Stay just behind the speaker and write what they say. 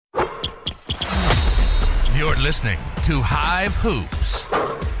You're listening to Hive Hoops,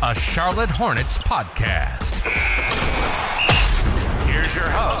 a Charlotte Hornets podcast. Here's your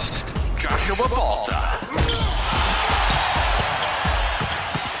host, Joshua Balta.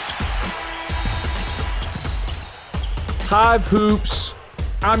 Hive Hoops.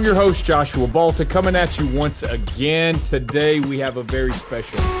 I'm your host, Joshua Balta, coming at you once again. Today, we have a very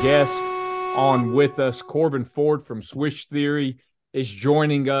special guest on with us. Corban Ford from Swish Theory is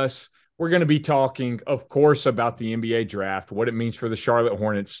joining us. We're going to be talking, of course, about the NBA draft, what it means for the Charlotte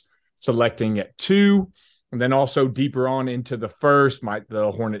Hornets selecting at 2, and then also deeper on into the first. Might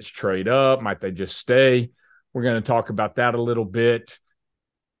the Hornets trade up? Might they just stay? We're going to talk about that a little bit.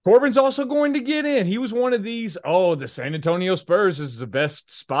 Corban's also going to get in. He was one of these, the San Antonio Spurs is the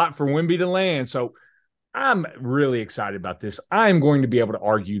best spot for Wemby to land. So I'm really excited about this. I'm going to be able to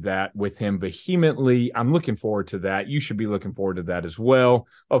argue that with him vehemently. I'm looking forward to that. You should be looking forward to that as well.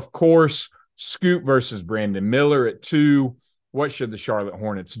 Of course, Scoot versus Brandon Miller at 2. What should the Charlotte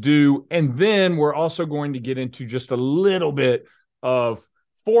Hornets do? And then we're also going to get into just a little bit of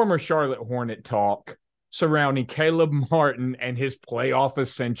former Charlotte Hornet talk surrounding Caleb Martin and his playoff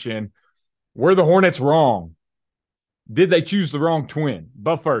ascension. Were the Hornets wrong? Did they choose the wrong twin?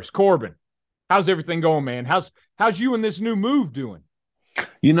 But first, Corban, how's everything going, man? How's you and this new move doing?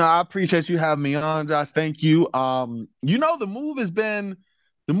 I appreciate you having me on, Josh. Thank you. The move has been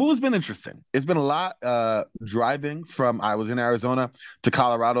interesting. It's been a lot driving from I was in Arizona to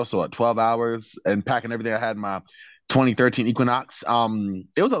Colorado, so 12 hours, and packing everything I had in my 2013 Equinox.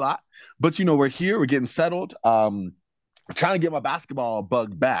 It was a lot, but we're here, we're getting settled. Trying to get my basketball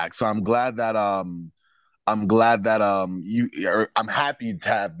bug back. So I'm glad that I'm happy to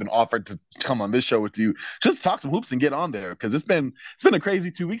have been offered to come on this show with you, just to talk some hoops and get on there, because it's been a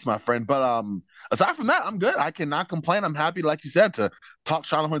crazy 2 weeks, my friend. But aside from that, I'm good. I cannot complain. I'm happy, like you said, to talk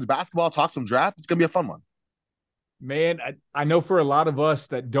Charlotte Hornets basketball, talk some draft. It's gonna be a fun one. Man, I know for a lot of us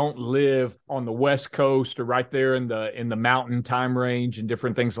that don't live on the West Coast or right there in the mountain time range and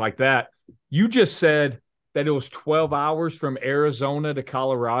different things like that, you just said that it was 12 hours from Arizona to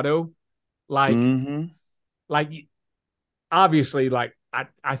Colorado. Obviously,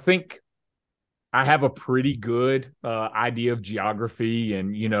 I think I have a pretty good idea of geography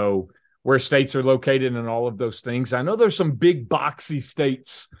and, where states are located and all of those things. I know there's some big boxy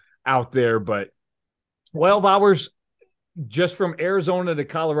states out there, but 12 hours just from Arizona to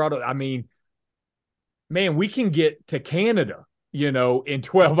Colorado. I mean, man, we can get to Canada, in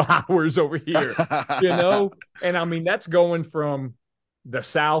 12 hours over here, And I mean, that's going from the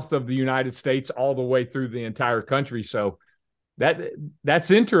south of the United States all the way through the entire country. So that's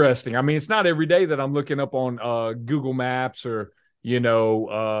interesting. I mean, it's not every day that I'm looking up on Google Maps or,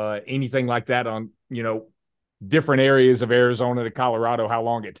 anything like that on, different areas of Arizona to Colorado, how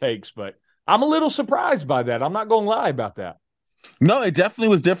long it takes. But I'm a little surprised by that. I'm not going to lie about that. No, it definitely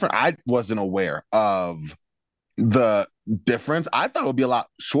was different. I wasn't aware of the difference. I thought it would be a lot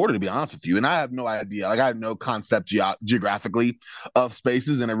shorter, to be honest with you. And I have no idea. I had no concept geographically of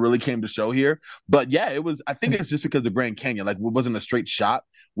spaces, and it really came to show here. But yeah, it was. I think it's just because the Grand Canyon, it wasn't a straight shot.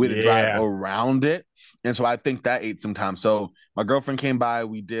 We had to drive around it, and so I think that ate some time. So my girlfriend came by.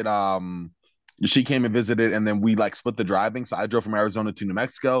 We did. She came and visited, and then we split the driving. So I drove from Arizona to New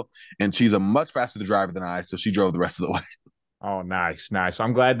Mexico, and she's a much faster driver than I, so she drove the rest of the way. Oh, nice.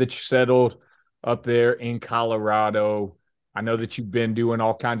 I'm glad that you settled up there in Colorado. I know that you've been doing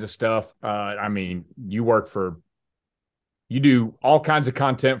all kinds of stuff. I mean, you do all kinds of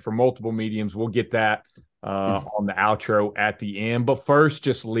content for multiple mediums. We'll get that on the outro at the end. But first,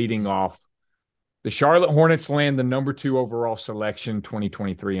 just leading off, the Charlotte Hornets land the number 2 overall selection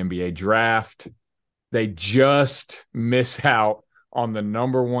 2023 NBA draft. They just miss out on the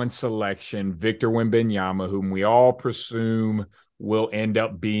number 1 selection, Victor Wembanyama, whom we all presume will end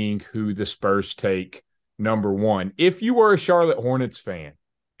up being who the Spurs take number 1. If you were a Charlotte Hornets fan,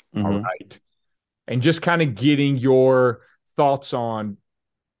 all right, and just kind of getting your thoughts on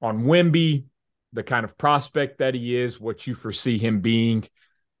Wemby, the kind of prospect that he is, what you foresee him being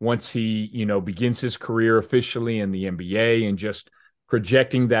once he, begins his career officially in the NBA, and just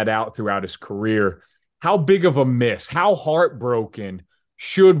projecting that out throughout his career. How big of a miss, how heartbroken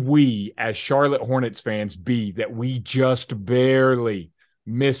should we as Charlotte Hornets fans be that we just barely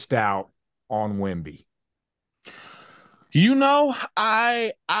missed out on Wemby?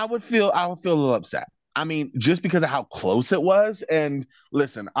 I would feel a little upset. I mean, just because of how close it was. And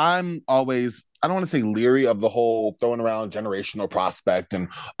listen, I'm always, I don't want to say leery of the whole throwing around generational prospect and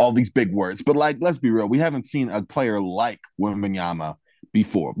all these big words, but let's be real. We haven't seen a player like Wembanyama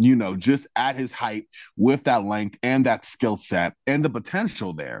before. Just at his height with that length and that skill set and the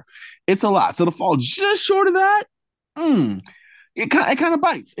potential there, it's a lot. So to fall just short of that, it kind of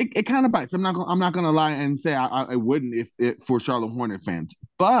bites. It kind of bites. I'm not gonna lie and say I wouldn't if it for Charlotte Hornet fans,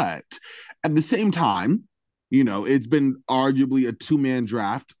 but at the same time, it's been arguably a two-man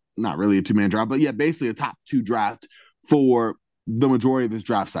draft. Not really a two-man draft, but yeah, basically a top two draft for the majority of this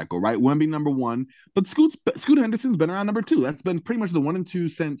draft cycle, right? Wemby number one, but Scoot Henderson's been around number two. That's been pretty much the 1 and 2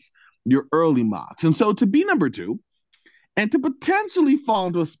 since your early mocks. And so to be number two and to potentially fall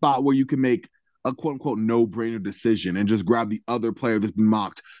into a spot where you can make a quote unquote no-brainer decision and just grab the other player that's been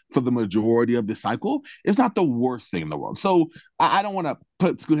mocked for the majority of the cycle, it's not the worst thing in the world. So I don't want to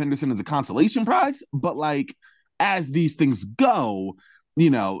put Scoot Henderson as a consolation prize, but like as these things go,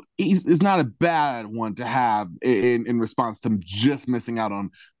 he's not a bad one to have in response to just missing out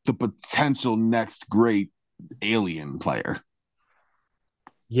on the potential next great alien player.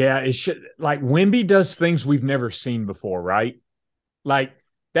 Yeah, it should, like, Wemby does things we've never seen before, right? Like,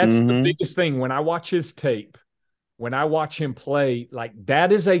 that's the biggest thing. When I watch his tape, when I watch him play, like,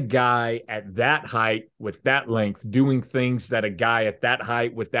 that is a guy at that height with that length doing things that a guy at that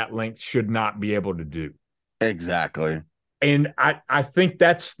height with that length should not be able to do. Exactly. And I think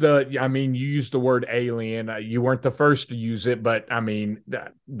that's you used the word alien. You weren't the first to use it, but I mean,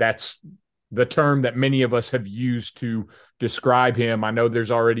 that's the term that many of us have used to describe him. I know there's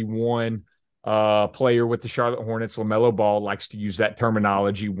already one player with the Charlotte Hornets, LaMelo Ball, likes to use that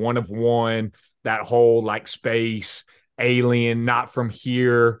terminology. One of one, that whole like space, alien, not from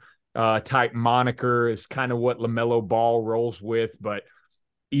here type moniker is kind of what LaMelo Ball rolls with. But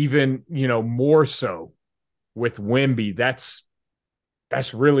even, more so with Wemby, that's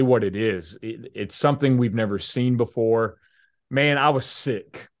really what it is. It's something we've never seen before. Man, I was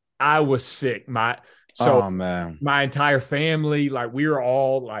sick. My entire family, like, we were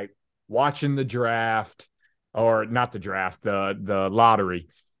all like watching the draft, or not the draft, the lottery.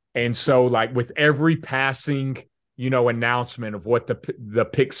 And so, like, with every passing, announcement of what the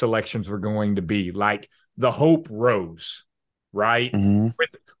pick selections were going to be, like, the hope rose, right? Mm-hmm.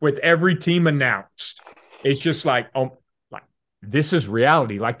 With every team announced, it's just like, like, this is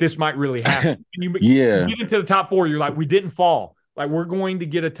reality. Like, this might really happen. You get into the top four, you're like, we didn't fall. Like, we're going to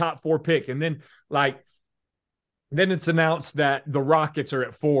get a top 4 pick. And then, like, it's announced that the Rockets are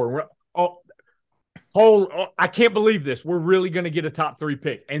at 4. I can't believe this. We're really going to get a top 3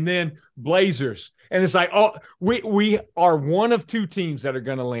 pick. And then Blazers. And it's like, we are one of 2 teams that are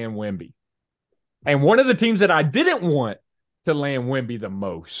going to land Wemby. And one of the teams that I didn't want to land Wemby the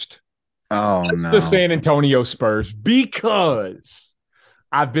most. It's the San Antonio Spurs, because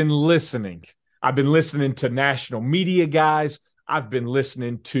I've been listening. I've been listening to national media guys. I've been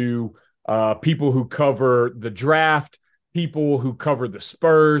listening to people who cover the draft, people who cover the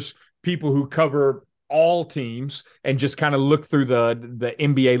Spurs, people who cover all teams, and just kind of look through the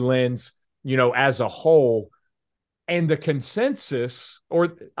NBA lens, as a whole. And the consensus,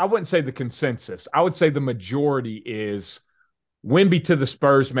 or I wouldn't say the consensus, I would say the majority is Wemby to the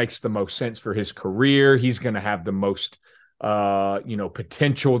Spurs makes the most sense for his career. He's going to have the most,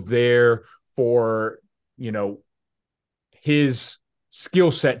 potential there for, his skill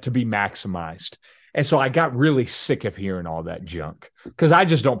set to be maximized. And so I got really sick of hearing all that junk, because I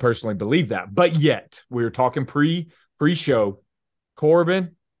just don't personally believe that. But yet, we were talking pre-show,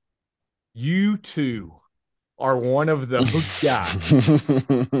 Corban, you too are one of those guys.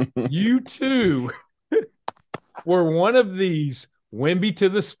 You too were one of these. Wemby to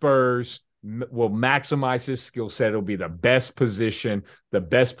the Spurs will maximize his skill set. It'll be the best position, the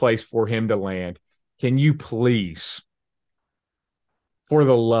best place for him to land. Can you please, for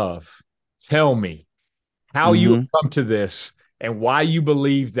the love, tell me how you have come to this and why you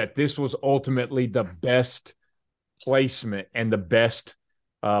believe that this was ultimately the best placement and the best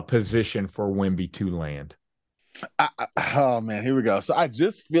position for Wemby to land? Oh, man, here we go. So I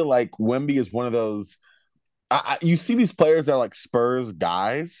just feel like Wemby is one of those, you see these players that are like Spurs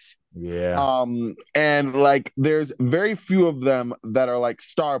guys. Yeah. And like there's very few of them that are like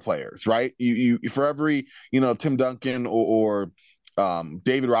star players, right? You for every, Tim Duncan or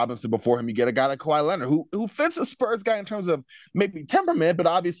David Robinson before him, you get a guy like Kawhi Leonard who fits a Spurs guy in terms of maybe temperament, but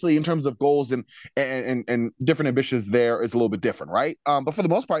obviously in terms of goals and different ambitions there is a little bit different, right? But for the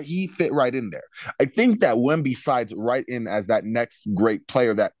most part, he fit right in there. I think that Wemby slides right in as that next great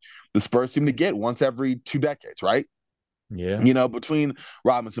player that the Spurs seem to get once every 2 decades, right? Yeah. Between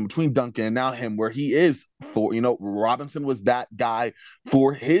Robinson, between Duncan, and now him, where he is for, Robinson was that guy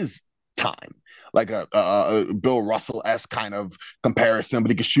for his time. a Bill Russell-esque kind of comparison,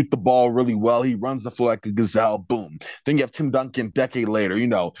 but he can shoot the ball really well. He runs the floor like a gazelle. Boom. Then you have Tim Duncan decade later,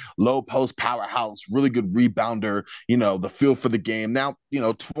 low post powerhouse, really good rebounder, the feel for the game. Now,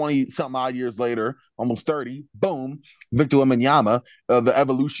 20 something odd years later, almost 30, boom, Victor Wembanyama, the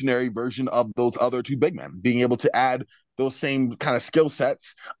evolutionary version of those other two big men, being able to add those same kind of skill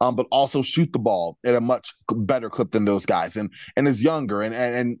sets, but also shoot the ball at a much better clip than those guys, and is younger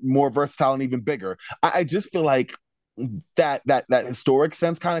and more versatile and even bigger. I just feel like that historic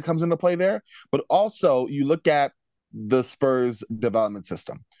sense kind of comes into play there. But also, you look at the Spurs development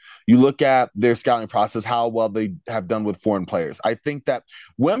system. You look at their scouting process, how well they have done with foreign players. I think that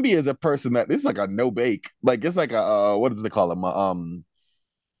Wemby is a person that is like a no bake. Like it's like a what does they call him?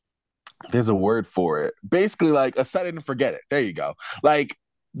 There's a word for it. Basically, like a set it and forget it. There you go. Like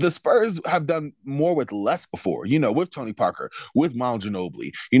the Spurs have done more with less before, with Tony Parker, with Manu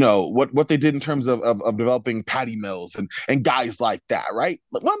Ginobili, what they did in terms of developing Patty Mills and guys like that, right?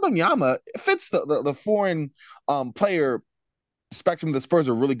 Wembanyama fits the foreign player spectrum the Spurs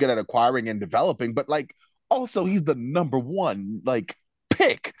are really good at acquiring and developing, but like also he's the number one like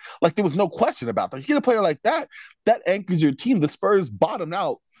pick. Like there was no question about that. You get a player like that anchors your team. The Spurs bottomed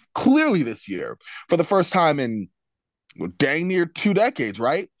out clearly this year for the first time in dang near 2 decades,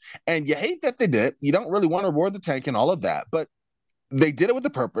 right? And you hate that they did it. You don't really want to roar the tank and all of that, but they did it with a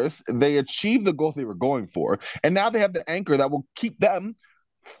purpose. They achieved the goal they were going for, and now they have the anchor that will keep them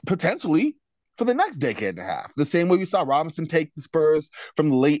potentially for the next decade and a half. The same way we saw Robinson take the Spurs from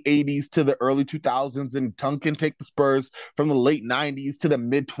the late 80s to the early 2000s, and Duncan take the Spurs from the late 90s to the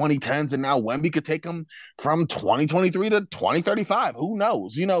mid 2010s, and now Wemby could take them from 2023 to 2035. Who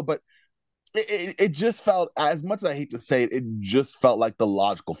knows? But it just felt, as much as I hate to say it, it just felt like the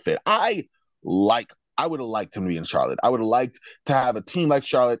logical fit. I would have liked him to be in Charlotte. I would have liked to have a team like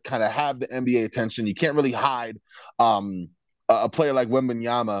Charlotte kind of have the NBA attention. You can't really hide a player like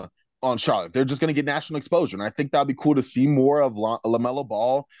Wembanyama on Charlotte. They're just going to get national exposure. And I think that would be cool to see more of LaMelo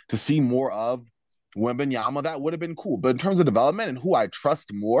Ball, to see more of Wembanyama. That would have been cool. But in terms of development and who I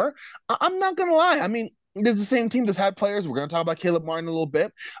trust more, I'm not going to lie. I mean, there's the same team that's had players. We're going to talk about Caleb Martin a little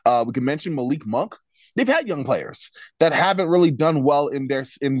bit. We can mention Malik Monk. They've had young players that haven't really done well in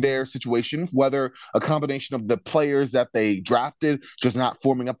their situation, whether a combination of the players that they drafted just not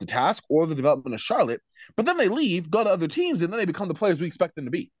forming up the task or the development of Charlotte. But then they leave, go to other teams, and then they become the players we expect them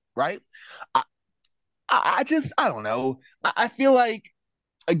to be, right? I don't know. I feel like,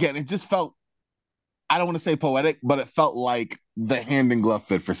 again, it just felt, I don't want to say poetic, but it felt like the hand in glove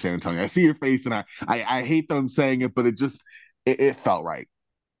fit for San Antonio. I see your face, and I hate that I'm saying it, but it felt right.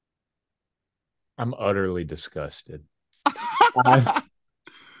 I'm utterly disgusted. And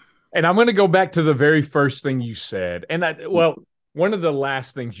I'm going to go back to the very first thing you said. And one of the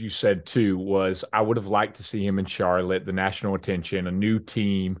last things you said too was I would have liked to see him in Charlotte, the national attention, a new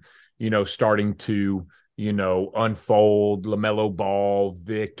team, starting to, unfold, LaMelo Ball,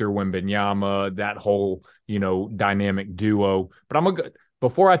 Victor Wembanyama, that whole, dynamic duo. But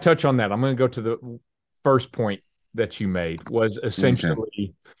before I touch on that, I'm going to go to the first point that you made, was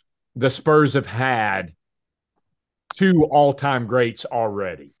essentially the Spurs have had 2 all-time greats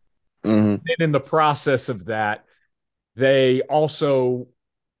already. Mm-hmm. And in the process of that, they also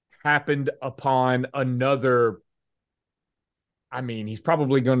happened upon another. I mean, he's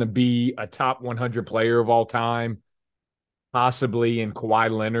probably going to be a top 100 player of all time, possibly, in Kawhi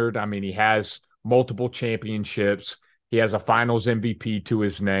Leonard. I mean, he has multiple championships. He has a finals MVP to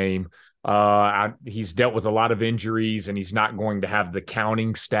his name. He's dealt with a lot of injuries, and he's not going to have the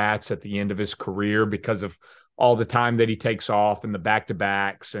counting stats at the end of his career because of all the time that he takes off and the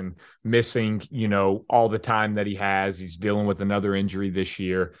back-to-backs and missing, all the time that he has. He's dealing with another injury this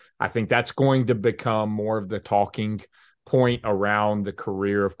year. I think that's going to become more of the talking point around the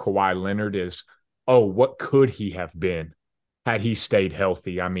career of Kawhi Leonard is, what could he have been had he stayed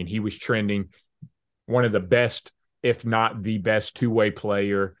healthy? I mean, he was trending one of the best, if not the best, two-way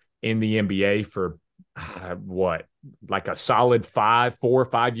player in the NBA for like a solid 4 or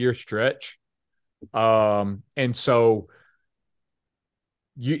 5 year stretch. And so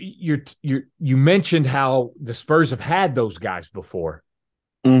you mentioned how the Spurs have had those guys before.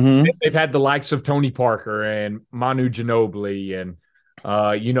 Mm-hmm. They've had the likes of Tony Parker and Manu Ginobili and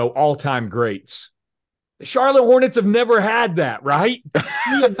all-time greats. The Charlotte Hornets have never had that, right?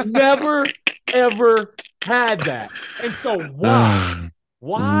 We have never ever had that. And so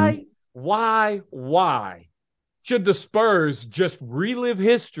why should the Spurs just relive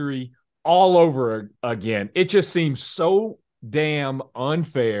history all over again? It just seems so damn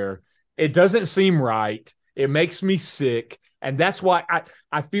unfair. It doesn't seem right. It makes me sick. And that's why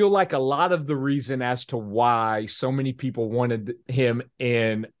I feel like a lot of the reason as to why so many people wanted him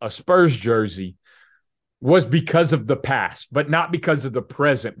in a Spurs jersey was because of the past, but not because of the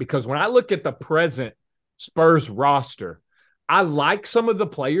present. Because when I look at the present Spurs roster, I like some of the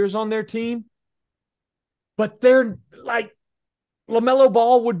players on their team, but they're like LaMelo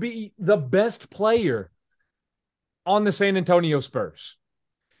Ball would be the best player on the San Antonio Spurs.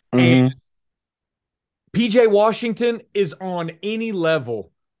 Mm-hmm. And PJ Washington is on any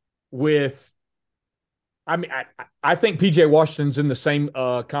level with, I mean, I think PJ Washington's in the same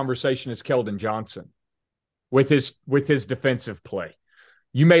conversation as Keldon Johnson with his defensive play.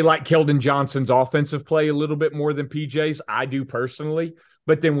 You may like Keldon Johnson's offensive play a little bit more than PJ's. I do personally.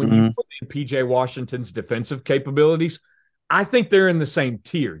 But then when you put in PJ Washington's defensive capabilities, I think they're in the same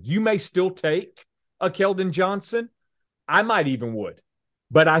tier. You may still take a Keldon Johnson. I might even would.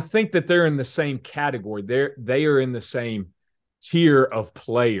 But I think that they're in the same category. They are in the same tier of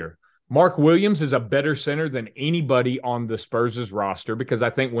player. Mark Williams is a better center than anybody on the Spurs' roster because I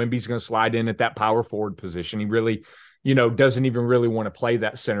think Wemby's going to slide in at that power forward position. He really, doesn't even really want to play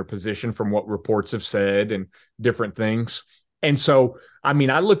that center position from what reports have said and different things. And so, I mean,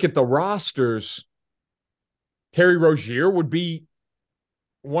 I look at the rosters. Terry Rozier would be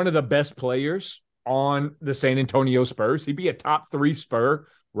one of the best players on the San Antonio Spurs. He'd be a top 3 Spur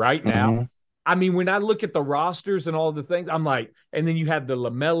right now. Mm-hmm. I mean, when I look at the rosters and all the things, I'm like, and then you have the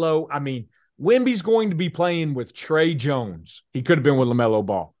LaMelo. I mean, Wemby's going to be playing with Trey Jones. He could have been with LaMelo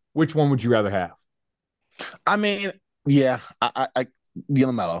Ball. Which one would you rather have? I mean, yeah, I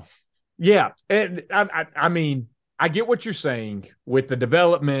LaMelo. Yeah, and I mean, I get what you're saying with the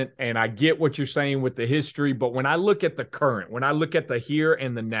development, and I get what you're saying with the history. But when I look at the current, when I look at the here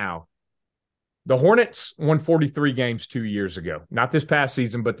and the now, the Hornets won 43 games 2 years ago. Not this past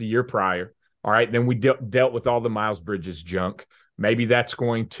season, but the year prior. All right, then we dealt with all the Miles Bridges junk. Maybe that's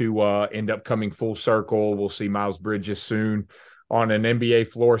going to end up coming full circle. We'll see Miles Bridges soon on an NBA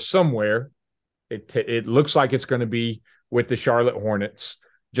floor somewhere. It looks like it's going to be with the Charlotte Hornets,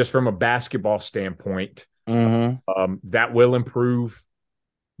 just from a basketball standpoint. Mm-hmm. That will improve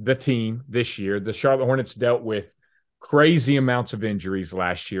the team this year. The Charlotte Hornets dealt with crazy amounts of injuries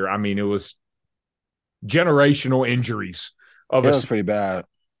last year. I mean, it was generational injuries. It was pretty bad.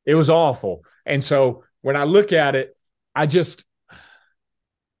 It was awful. And so when I look at it,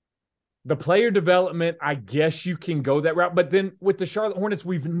 the player development, I guess you can go that route. But then with the Charlotte Hornets,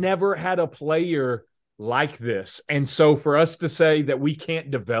 we've never had a player like this. And so for us to say that we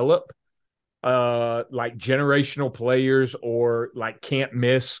can't develop like generational players or like can't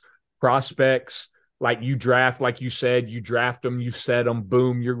miss prospects, like you draft, like you said, you draft them, you set them,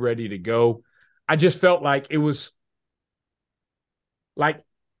 boom, you're ready to go. I just felt like it was like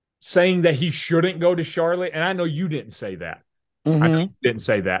saying that he shouldn't go to Charlotte. And I know you didn't say that. Mm-hmm. I know you didn't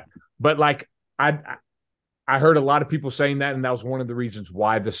say that. But like I heard a lot of people saying that, and that was one of the reasons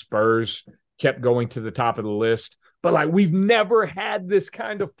why the Spurs kept going to the top of the list. But like we've never had this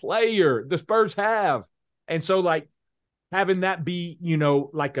kind of player. The Spurs have. And so like having that be,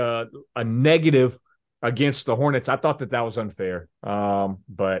 like a negative against the Hornets, I thought that was unfair.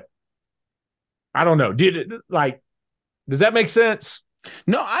 But I don't know. Does that make sense?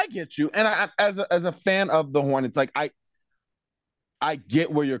 No, I get you. And as a fan of the Hornets, like I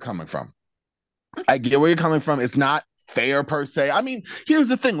get where you're coming from. I get where you're coming from. It's not fair per se. I mean, here's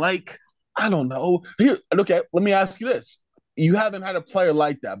the thing. Like, I don't know. Okay, let me ask you this. You haven't had a player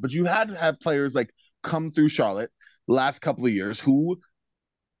like that, but you had to have players like come through Charlotte last couple of years who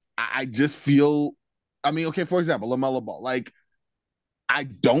I just feel, I mean, okay, for example, LaMelo Ball. Like, I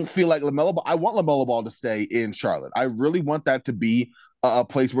don't feel like LaMelo Ball. I want LaMelo Ball to stay in Charlotte. I really want that to be a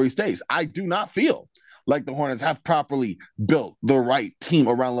place where he stays. I do not feel like the Hornets have properly built the right team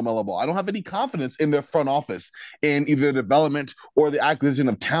around LaMelo Ball. I don't have any confidence in their front office in either the development or the acquisition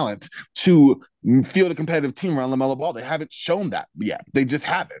of talent to field a competitive team around LaMelo Ball. They haven't shown that yet. They just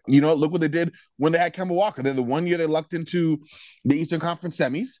haven't. Look what they did when they had Kemba Walker. Then the one year they lucked into the Eastern Conference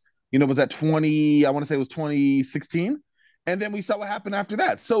semis. Was that 2016? And then we saw what happened after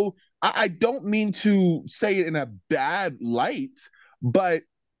that. So I don't mean to say it in a bad light, but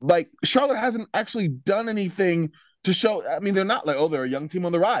like Charlotte hasn't actually done anything to show. I mean, they're not like, they're a young team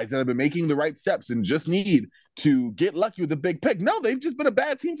on the rise and have been making the right steps and just need to get lucky with the big pick. No, they've just been a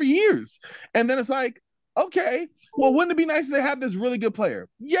bad team for years. And then it's like, okay, well, wouldn't it be nice if they had this really good player?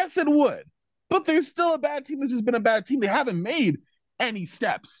 Yes, it would. But they're still a bad team. This has been a bad team. They haven't made any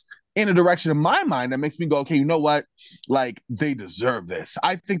steps in a direction in my mind that makes me go, okay, you know what? Like, they deserve this.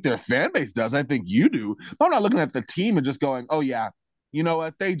 I think their fan base does. I think you do. But I'm not looking at the team and just going, oh, yeah, you know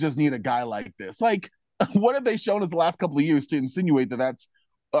what? They just need a guy like this. Like, what have they shown us the last couple of years to insinuate that that's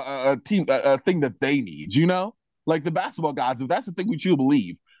a thing that they need? You know, like the basketball gods. If that's the thing we truly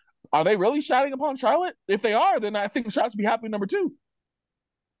believe, are they really shouting upon Charlotte? If they are, then I think Charlotte should be happy with number 2.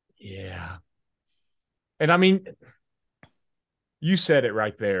 Yeah. And I mean, you said it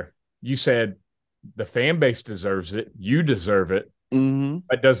right there. You said the fan base deserves it. You deserve it. Mm-hmm.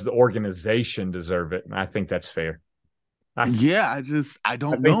 But does the organization deserve it? And I think that's fair. I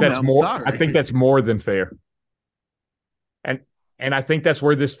don't know, man. I'm sorry. I think that's more than fair. And I think that's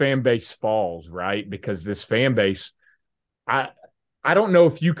where this fan base falls, right? Because this fan base, I don't know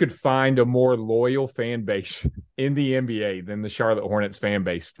if you could find a more loyal fan base in the NBA than the Charlotte Hornets fan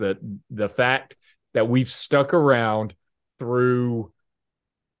base. The fact that we've stuck around through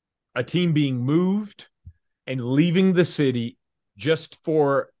a team being moved and leaving the city just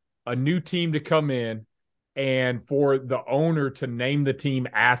for a new team to come in and for the owner to name the team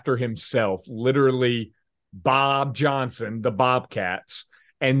after himself, literally Bob Johnson, the Bobcats,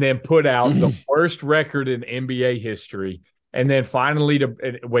 and then put out the worst record in NBA history. And then finally,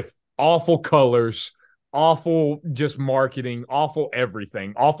 with awful colors, awful just marketing, awful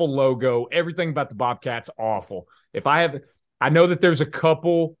everything, awful logo, everything about the Bobcats, awful. I know that there's a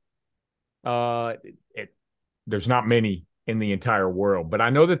couple, there's not many in the entire world, but I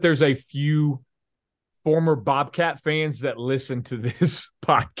know that there's a few former Bobcat fans that listen to this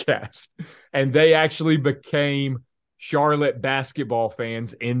podcast, and they actually became Charlotte basketball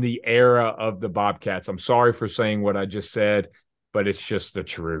fans in the era of the Bobcats. I'm sorry for saying what I just said, but it's just the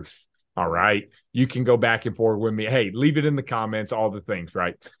truth. All right. You can go back and forth with me. Hey, leave it in the comments, all the things,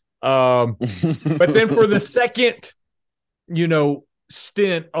 right? But then for the second,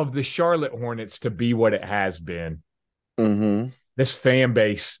 stint of the Charlotte Hornets to be what it has been, this fan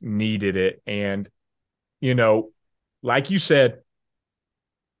base needed it. And, like you said,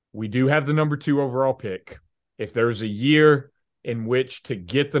 we do have the number 2 overall pick. If there's a year in which to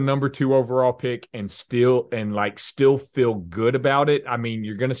get the number 2 overall pick and still feel good about it, I mean,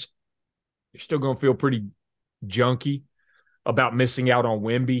 you're still going to feel pretty junky about missing out on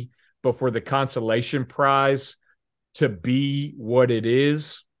Wemby, but for the consolation prize to be what it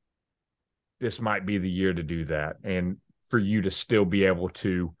is, this might be the year to do that. And for you to still be able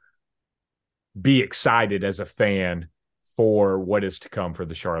to be excited as a fan for what is to come for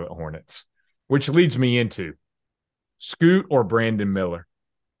the Charlotte Hornets, which leads me into Scoot or Brandon Miller.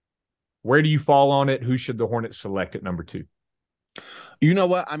 Where do you fall on it? Who should the Hornets select at number 2? You know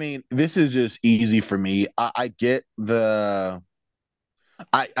what? I mean, this is just easy for me. I get the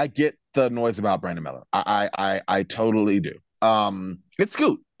noise about Brandon Miller. I totally do. It's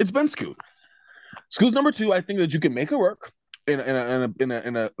Scoot. It's been Scoot. Scoot's number 2. I think that you can make it work in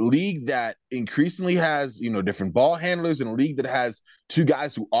a league that increasingly has different ball handlers, in a league that has 2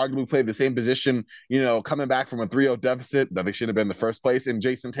 guys who arguably play the same position, coming back from a 3-0 deficit that they should have been in the first place, in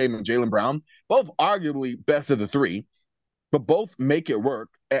Jason Tatum and Jaylen Brown, both arguably best of the 3, but both make it work,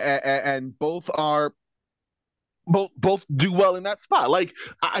 and both do well in that spot. Like,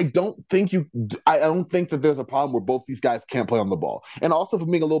 I don't think that there's a problem where both these guys can't play on the ball. And also, for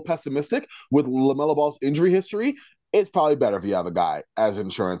being a little pessimistic with LaMelo Ball's injury history, it's probably better if you have a guy as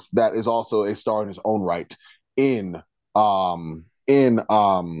insurance that is also a star in his own right in what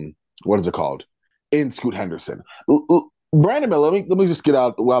is it called? In Scoot Henderson. Brandon Miller, let me just get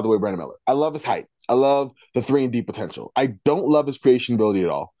out of the way. Brandon Miller, I love his height. I love the 3-and-D potential. I don't love his creation ability at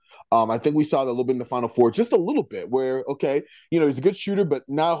all. I think we saw that a little bit in the Final Four, just a little bit, where, okay, he's a good shooter, but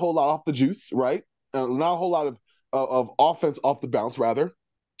not a whole lot off the juice, right? Not a whole lot of offense off the bounce, rather.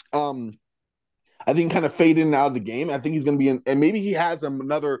 I think kind of fade in and out of the game. I think he's going to be in, and maybe he has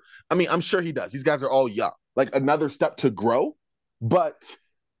another, I mean, I'm sure he does. These guys are all young, like another step to grow, but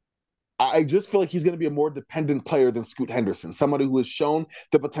I just feel like he's going to be a more dependent player than Scoot Henderson, somebody who has shown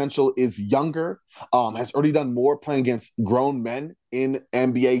the potential, is younger, has already done more playing against grown men in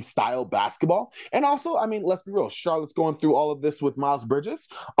NBA-style basketball. And also, I mean, let's be real, Charlotte's going through all of this with Miles Bridges.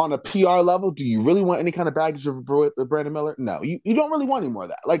 On a PR level, do you really want any kind of baggage of Brandon Miller? No, you don't really want any more of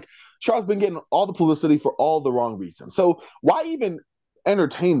that. Like, Charlotte's been getting all the publicity for all the wrong reasons. So why even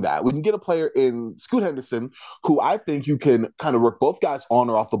entertain that? We can get a player in Scoot Henderson who I think you can kind of work both guys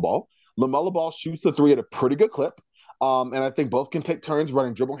on or off the ball. LaMelo Ball shoots the 3 at a pretty good clip. And I think both can take turns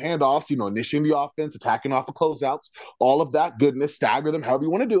running dribble handoffs, initiating the offense, attacking off of closeouts, all of that goodness, stagger them however you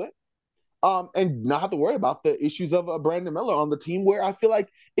want to do it. And not have to worry about the issues of Brandon Miller on the team, where I feel like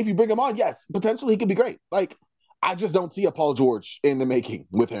if you bring him on, yes, potentially he could be great. Like, I just don't see a Paul George in the making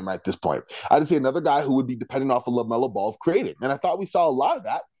with him at this point. I just see another guy who would be dependent off of LaMelo Ball of creating. And I thought we saw a lot of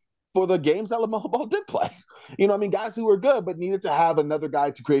that for the games that LaMelo Ball did play. Guys who were good but needed to have another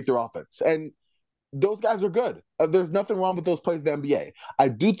guy to create their offense. And those guys are good. There's nothing wrong with those players in the NBA. I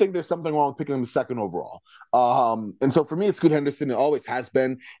do think there's something wrong with picking them second overall. And so for me, it's Scoot Henderson. It always has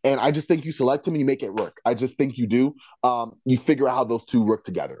been. And I just think you select him and you make it work. I just think you do. You figure out how those two work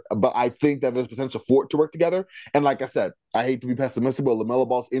together. But I think that there's potential for it to work together. And like I said, I hate to be pessimistic, but LaMelo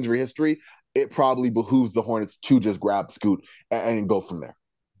Ball's injury history, it probably behooves the Hornets to just grab Scoot and go from there.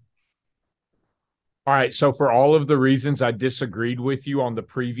 All right. So for all of the reasons I disagreed with you on the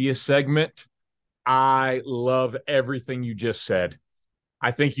previous segment, I love everything you just said. I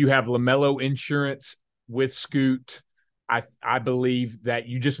think you have LaMelo insurance with Scoot. I believe that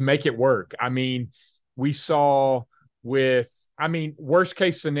you just make it work. I mean, we saw worst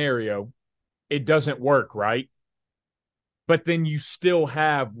case scenario, it doesn't work, right? But then you still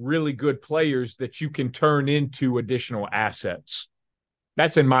have really good players that you can turn into additional assets.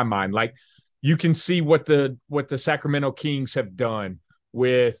 That's in my mind. Like, you can see what the Sacramento Kings have done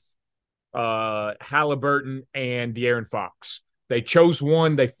with Halliburton and De'Aaron Fox. They chose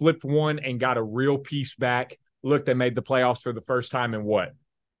one, they flipped one, and got a real piece back. Look, they made the playoffs for the first time in what?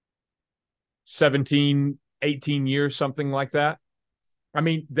 17, 18 years, something like that. I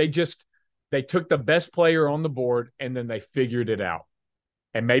mean, they took the best player on the board and then they figured it out.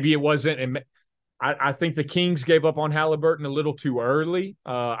 And maybe it wasn't. And I think the Kings gave up on Halliburton a little too early.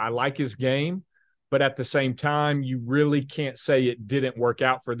 I like his game, but at the same time, you really can't say it didn't work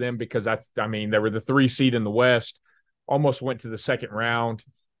out for them because I mean, they were the 3 seed in the West, almost went to the second round.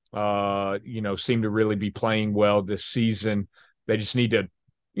 Seem to really be playing well this season. They just need to,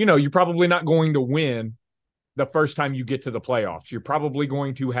 you're probably not going to win the first time you get to the playoffs. You're probably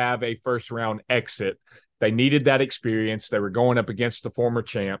going to have a first round exit. They needed that experience. They were going up against the former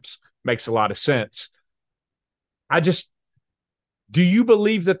champs. Makes a lot of sense. Do you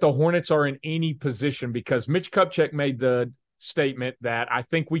believe that the Hornets are in any position? Because Mitch Kupchak made the statement that I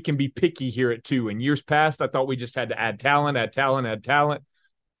think we can be picky here at 2. In years past, I thought we just had to add talent.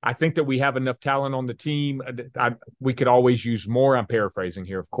 I think that we have enough talent on the team. We could always use more. I'm paraphrasing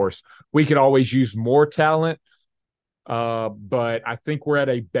here, of course. We could always use more talent. But I think we're at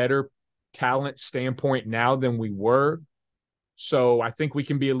a better talent standpoint now than we were. So I think we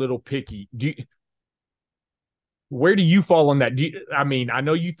can be a little picky. Where do you fall on that? I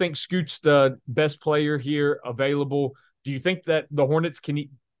know you think Scoot's the best player here available. Do you think that the Hornets can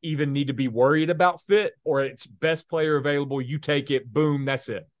even need to be worried about fit, or it's best player available, you take it, boom, that's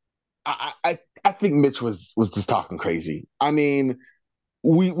it? I think Mitch was just talking crazy. I mean,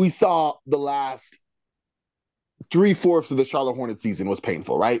 we saw the last 3/4 of the Charlotte Hornets season was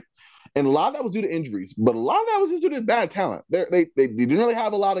painful, right? And a lot of that was due to injuries, but a lot of that was just due to bad talent. They didn't really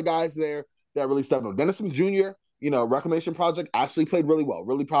have a lot of guys there that really stepped up. Dennis Smith Jr., Reclamation Project, actually played really well.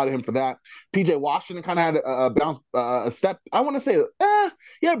 Really proud of him for that. PJ Washington kind of had a step. I want to say,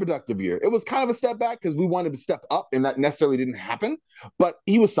 he had a productive year. It was kind of a step back because we wanted to step up, and that necessarily didn't happen. But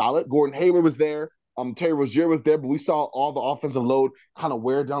he was solid. Gordon Hayward was there. Terry Rozier was there, but we saw all the offensive load kind of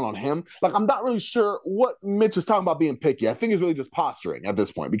wear down on him. Like, I'm not really sure what Mitch is talking about being picky. I think it's really just posturing at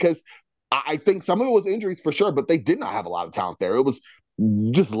this point because I think some of it was injuries for sure, but they did not have a lot of talent there. It was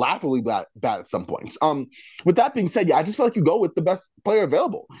just laughably bad at some points. With that being said, I just feel like you go with the best player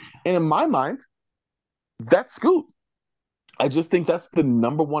available. And in my mind, that's Scoot. I just think that's the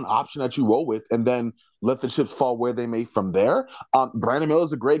number one option that you roll with, and then let the chips fall where they may from there. Brandon Miller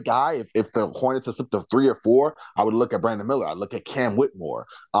is a great guy. If the Hornets are up to 3 or 4, I would look at Brandon Miller. I'd look at Cam Whitmore.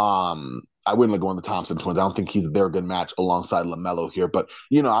 I wouldn't look on the Thompson twins. I don't think they're a good match alongside LaMelo here, but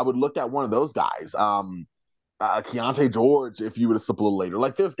I would look at one of those guys. Keontae George, if you were to slip a little later.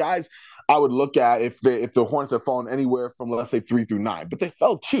 Like, there's guys I would look at if the Hornets have fallen anywhere from, let's say, 3 through 9, but they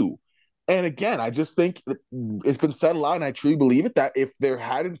fell 2. And again, I just think it's been said a lot, and I truly believe it, that if there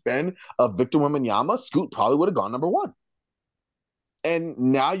hadn't been a Victor Wembanyama, Scoot probably would have gone number 1. And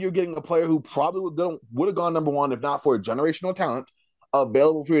now you're getting a player who probably would have gone number 1 if not for a generational talent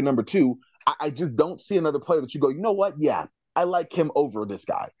available for your number 2. I just don't see another player that you go, you know what? Yeah, I like him over this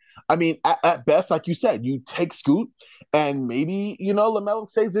guy. I mean, at best, like you said, you take Scoot, and maybe, LaMelo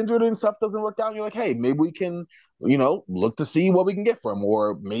stays injured and stuff doesn't work out. And you're like, hey, maybe we can, look to see what we can get from him.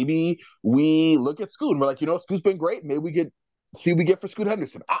 Or maybe we look at Scoot and we're like, Scoot's been great. Maybe we get see what we get for Scoot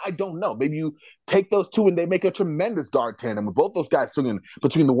Henderson. I don't know. Maybe you take those two and they make a tremendous guard tandem with both those guys swinging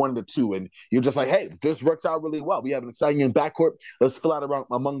between the 1 and the 2. And you're just like, hey, this works out really well. We have an exciting backcourt. Let's fill out around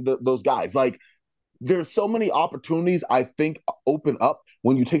among those guys. Like, there's so many opportunities I think open up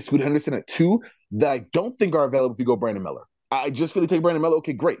when you take Scoot Henderson at 2 that I don't think are available if you go Brandon Miller. I just feel like take Brandon Miller,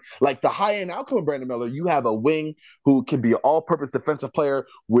 okay, great. Like, the high-end outcome of Brandon Miller, you have a wing who can be an all-purpose defensive player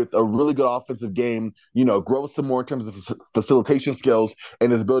with a really good offensive game, grow some more in terms of facilitation skills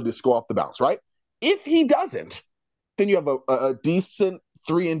and his ability to score off the bounce, right? If he doesn't, then you have a decent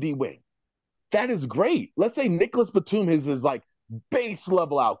 3-and-D wing. That is great. Let's say Nicholas Batum is his like base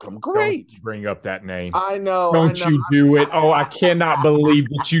level outcome. Great. Don't bring up that name. I know. Don't you do it. Oh, I cannot believe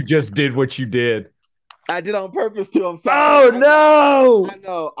that you just did what you did. I did on purpose too. I'm sorry. Oh no! I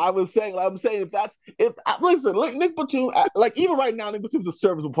know. I'm saying listen, like Nick Batum, like even right now, Nick Batum's a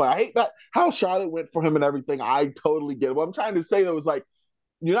serviceable player. I hate that how Charlotte went for him and everything. I totally get it. What I'm trying to say though is like,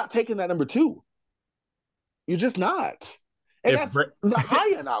 you're not taking that number 2. You're just not. And that's the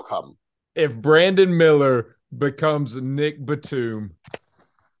high end outcome. If Brandon Miller becomes Nick Batum,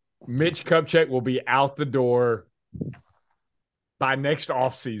 Mitch Kupchak will be out the door by next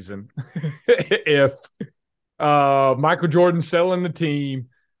offseason. If Michael Jordan's selling the team,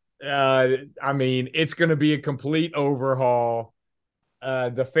 I mean, it's going to be a complete overhaul.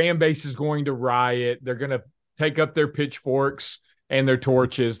 The fan base is going to riot. They're going to take up their pitchforks and their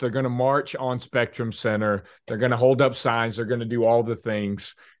torches. They're going to march on Spectrum Center. They're going to hold up signs. They're going to do all the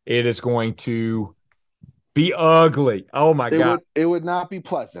things. It is going to be ugly. Oh, my God. It would not be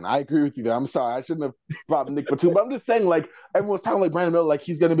pleasant. I agree with you there. I'm sorry. I shouldn't have brought Nick Batum. But I'm just saying, like, everyone's talking like Brandon Miller, like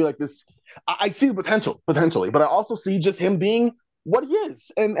he's going to be like this. I see the potential, potentially. But I also see just him being what he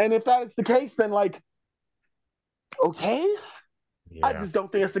is. And if that is the case, then, like, okay. Yeah. I just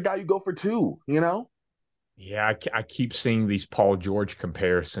don't think it's the guy you go for 2, you know? Yeah, I keep seeing these Paul George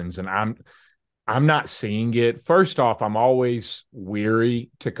comparisons, and I'm not seeing it. First off, I'm always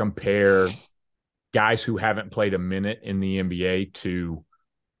weary to compare guys who haven't played a minute in the NBA to,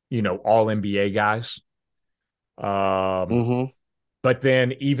 all NBA guys. But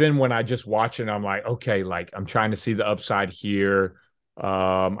then even when I just watch it, I'm like, okay, like I'm trying to see the upside here.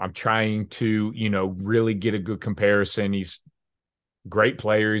 I'm trying to, really get a good comparison. He's great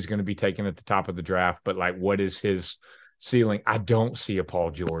player. He's going to be taken at the top of the draft, but like, what is his ceiling? I don't see a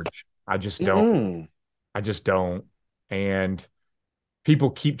Paul George. I just don't. I just don't. And people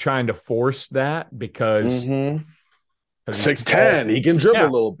keep trying to force that because 6'10", he can dribble a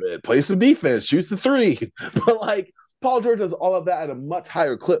little bit, play some defense, shoots the 3. But like Paul George does all of that at a much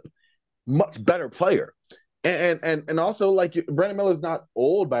higher clip, much better player. And also like Brandon Miller's not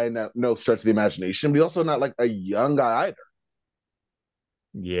old by no stretch of the imagination, but he's also not like a young guy either.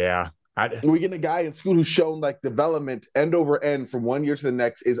 Yeah. We get a guy in school who's shown like development end over end from one year to the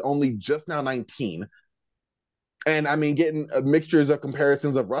next, is only just now 19. And I mean, getting mixtures of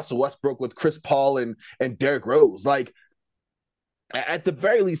comparisons of Russell Westbrook with Chris Paul and Derrick Rose. Like, at the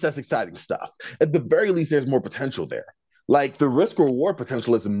very least, that's exciting stuff. At the very least, there's more potential there. Like, the risk reward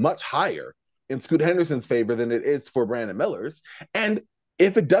potential is much higher in Scoot Henderson's favor than it is for Brandon Miller's. And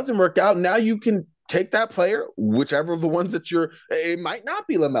if it doesn't work out, now you can take that player, whichever of the ones that it might not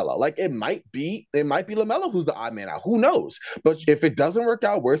be LaMelo. Like it might be LaMelo who's the odd man out. Who knows? But if it doesn't work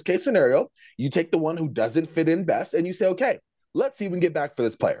out, worst case scenario, you take the one who doesn't fit in best and you say, okay, let's see if we can get back for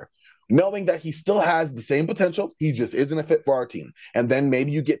this player. Knowing that he still has the same potential, he just isn't a fit for our team. And then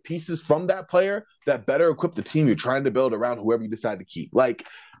maybe you get pieces from that player that better equip the team you're trying to build around whoever you decide to keep. Like,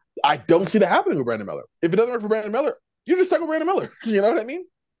 I don't see that happening with Brandon Miller. If it doesn't work for Brandon Miller, you're just stuck with Brandon Miller. You know what I mean?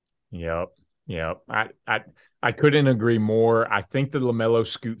 Yep. I couldn't agree more. I think the LaMelo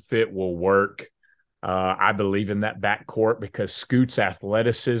Scoot fit will work. I believe in that backcourt because Scoot's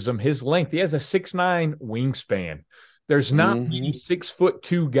athleticism, his length, he has a 6'9" wingspan. There's not many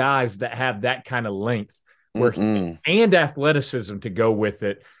 6'2" guys that have that kind of length and athleticism to go with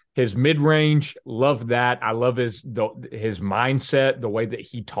it. His mid-range, love that. I love his mindset, the way that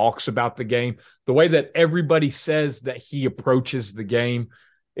he talks about the game, the way that everybody says that he approaches the game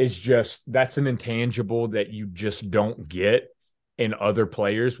is just, that's an intangible that you just don't get in other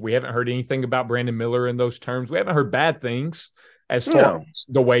players. We haven't heard anything about Brandon Miller in those terms. We haven't heard bad things as far as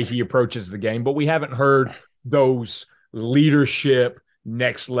the way he approaches the game, but we haven't heard those leadership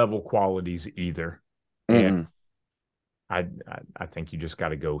next level qualities either. And I think you just got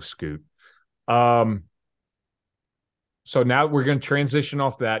to go Scoot. So now we're going to transition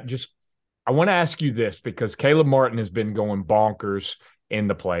off that. I want to ask you this because Caleb Martin has been going bonkers in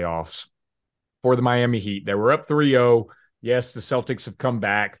the playoffs for the Miami Heat. They were up 3-0. Yes, the Celtics have come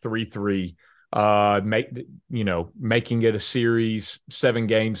back 3-3, making it a series, 7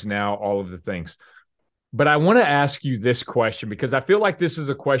 games now, all of the things. But I want to ask you this question because I feel like this is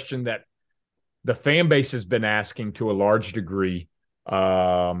a question that the fan base has been asking to a large degree.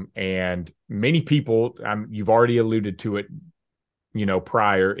 And many people, you've already alluded to it,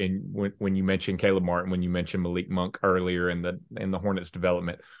 prior when you mentioned Caleb Martin, when you mentioned Malik Monk earlier in the Hornets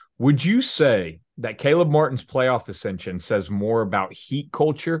development. Would you say that Caleb Martin's playoff ascension says more about Heat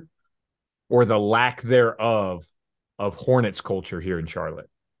culture or the lack thereof of Hornets culture here in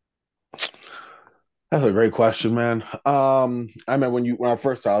Charlotte? That's a great question, man. I mean, when I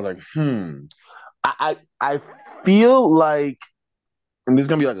first saw, I was like, I feel like, and this is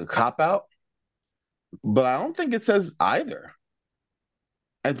gonna be like a cop out, but I don't think it says either.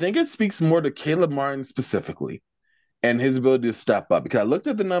 I think it speaks more to Caleb Martin specifically and his ability to step up. Because I looked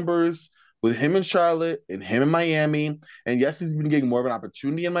at the numbers with him in Charlotte and him in Miami. And yes, he's been getting more of an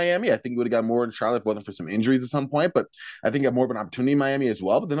opportunity in Miami. I think he would have got more in Charlotte if it wasn't for some injuries at some point. But I think he got more of an opportunity in Miami as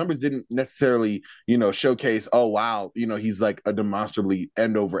well. But the numbers didn't necessarily, showcase, oh, wow, he's like a demonstrably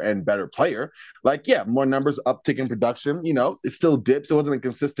end over end better player. Like, yeah, more numbers, uptick in production. It still dips. It wasn't a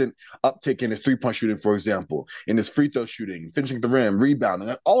consistent uptick in his 3-point shooting, for example, in his free throw shooting, finishing the rim,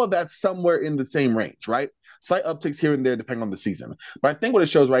 rebounding. All of that's somewhere in the same range, right? Slight upticks here and there depending on the season. But I think what it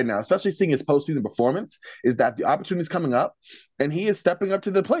shows right now, especially seeing his postseason performance, is that the opportunity is coming up and he is stepping up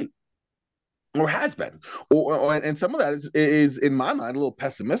to the plate. Or has been. And some of that is in my mind a little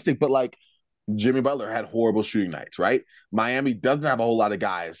pessimistic, but like Jimmy Butler had horrible shooting nights, right? Miami doesn't have a whole lot of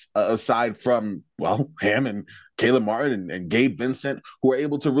guys aside from, him and Caleb Martin and Gabe Vincent, who are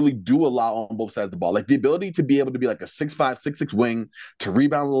able to really do a lot on both sides of the ball. Like the ability to be able to be like a 6'5", 6'6" wing, to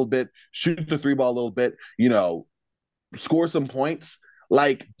rebound a little bit, shoot the three ball a little bit, score some points,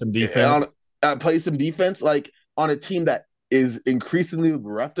 like some defense, play some defense, like on a team that is increasingly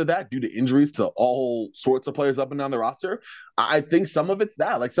bereft of that due to injuries to all sorts of players up and down the roster. I think some of it's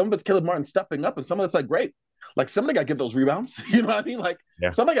that. Like some of it's Caleb Martin stepping up, and some of it's like, great. Like somebody got to get those rebounds. You know what I mean? Like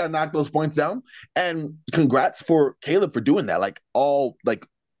somebody got to knock those points down. And congrats for Caleb for doing that. Like all like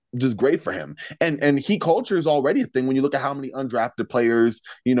just great for him. And he culture is already a thing when you look at how many undrafted players,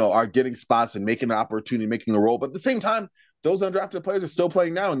 are getting spots and making an opportunity, making a role. But at the same time, those undrafted players are still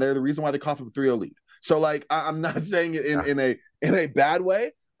playing now, and they're the reason why they come from a 3-0 lead. So like I'm not saying it in a bad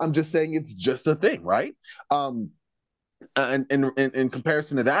way. I'm just saying it's just a thing, right? And in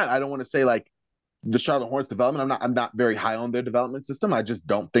comparison to that, I don't want to say like the Charlotte Hornets development. I'm not very high on their development system. I just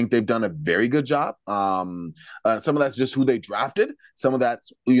don't think they've done a very good job. Some of that's just who they drafted. Some of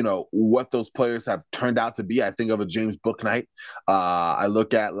that's what those players have turned out to be. I think of a James Bouknight. I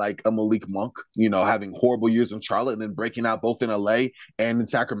look at like a Malik Monk, having horrible years in Charlotte and then breaking out both in LA and in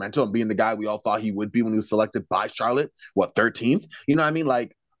Sacramento and being the guy we all thought he would be when he was selected by Charlotte. 13th? You know what I mean?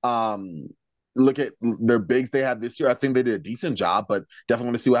 Like look at their bigs they have this year. I think they did a decent job, but definitely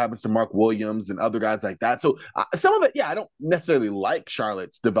want to see what happens to Mark Williams and other guys like that. So some of it, I don't necessarily like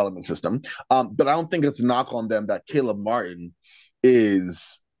Charlotte's development system, but I don't think it's a knock on them that Caleb Martin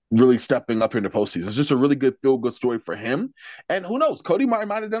is really stepping up here in the postseason. It's just a really good feel-good story for him. And who knows? Cody Martin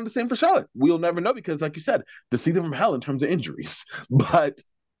might have done the same for Charlotte. We'll never know because, like you said, the season from hell in terms of injuries. But,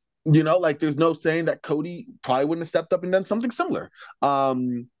 like there's no saying that Cody probably wouldn't have stepped up and done something similar.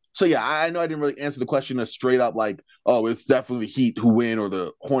 So, I know I didn't really answer the question as straight up like, oh, it's definitely the Heat who win or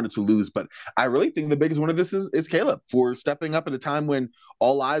the Hornets who lose. But I really think the biggest one of this is Caleb for stepping up at a time when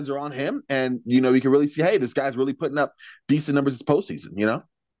all eyes are on him. And, we can really see, hey, this guy's really putting up decent numbers this postseason,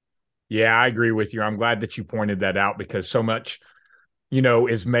 Yeah, I agree with you. I'm glad that you pointed that out because so much,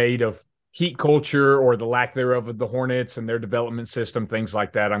 is made of Heat culture or the lack thereof of the Hornets and their development system, things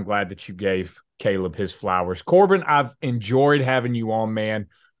like that. I'm glad that you gave Caleb his flowers. Corban, I've enjoyed having you on, man.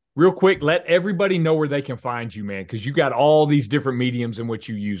 Real quick, let everybody know where they can find you, man, because you got all these different mediums in which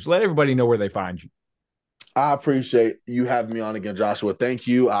you use. Let everybody know where they find you. I appreciate you having me on again, Joshua. Thank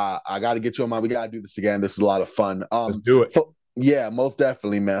you. I got to get you on we got to do this again. This is a lot of fun. Let's do it. Yeah, most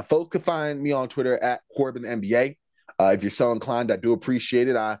definitely, man. Folks can find me on Twitter at Corban NBA. If you're so inclined, I do appreciate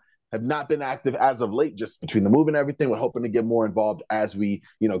it. I have not been active as of late, just between the move and everything. We're hoping to get more involved as we,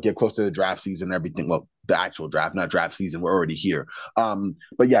 get close to the draft season and everything. Well, the actual draft, not draft season. We're already here.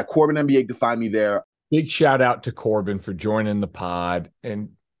 But yeah, Corban NBA can find me there. Big shout out to Corban for joining the pod. And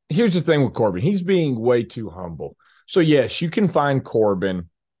here's the thing with Corban. He's being way too humble. So yes, you can find Corban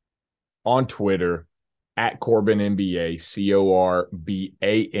on Twitter at Corban NBA,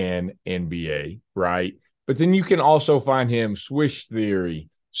 Corban NBA, right? But then you can also find him Swish Theory,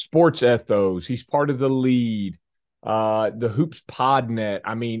 Sports Ethos. He's part of the Lead, the Hoops Podnet.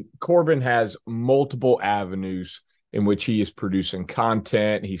 I mean, Corban has multiple avenues in which he is producing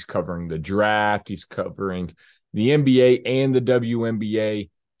content. He's covering the draft. He's covering the NBA and the WNBA.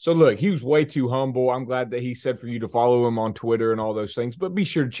 So look, he was way too humble. I'm glad that he said for you to follow him on Twitter and all those things, but be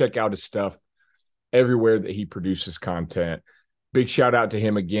sure to check out his stuff everywhere that he produces content. Big shout out to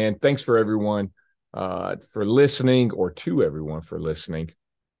him again. Thanks for everyone for listening, or to everyone for listening.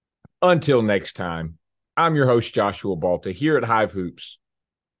 Until next time, I'm your host, Joshua Balta, here at Hive Hoops.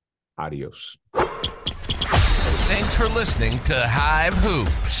 Adios. Thanks for listening to Hive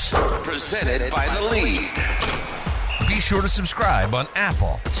Hoops, presented by The Lead. Be sure to subscribe on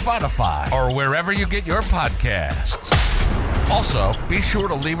Apple, Spotify, or wherever you get your podcasts. Also, be sure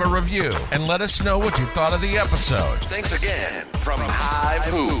to leave a review and let us know what you thought of the episode. Thanks again from Hive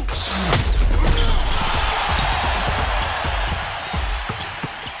Hoops.